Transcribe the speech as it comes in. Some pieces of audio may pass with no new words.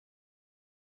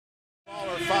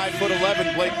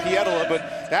5'11" Blake Pietola, but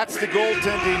that's the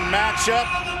goaltending matchup.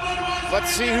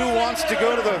 Let's see who wants to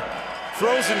go to the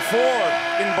Frozen Four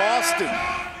in Boston.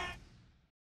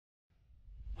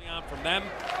 From them,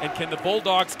 and can the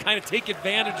Bulldogs kind of take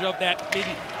advantage of that maybe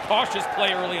cautious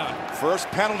play early on? First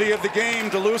penalty of the game.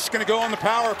 Duluth's going to go on the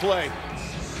power play.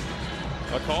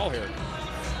 A call here.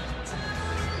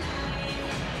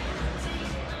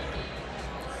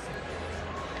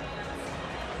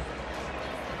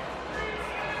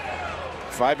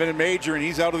 Five-minute major, and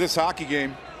he's out of this hockey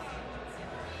game.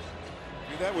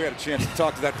 Do that. We had a chance to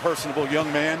talk to that personable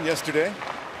young man yesterday.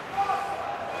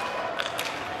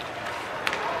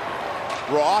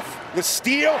 Roth, the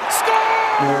steal,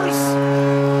 scores!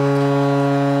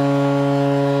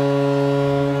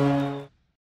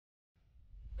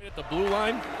 At the blue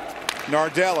line.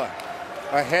 Nardella,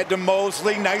 ahead to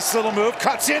Mosley, nice little move,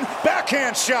 cuts in,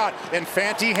 backhand shot, and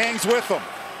Fanti hangs with him.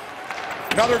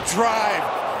 Another drive,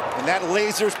 and that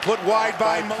laser's put wide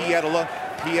by Pietola.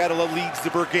 Pietola leads the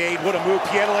brigade. What a move,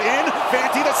 Pietola in,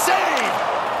 Fanti the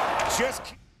save!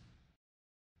 Just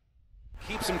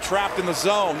keeps him trapped in the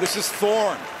zone. This is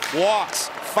Thorne. Walks,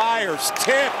 fires,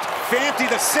 tipped. Fanti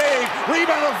the save.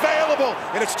 Rebound available.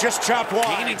 And it's just chopped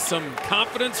wide. Gaining some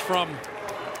confidence from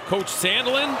Coach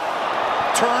Sandlin.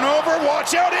 Turnover.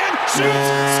 Watch out in. Shoots.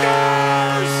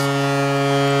 Scores!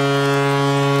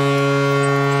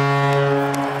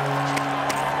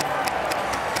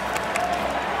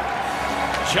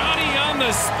 Johnny on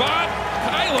the spot.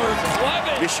 Kyler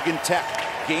Clevin. Michigan Tech.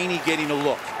 Gainey getting a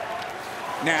look.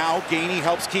 Now Gainey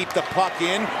helps keep the puck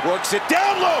in, works it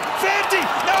down low. Fanti,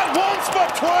 not once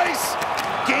but twice.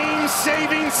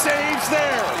 Game-saving saves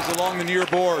there. He's along the near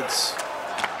boards.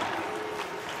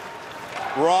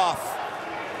 Roth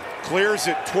clears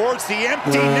it towards the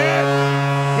empty net.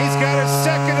 He's got his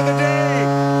second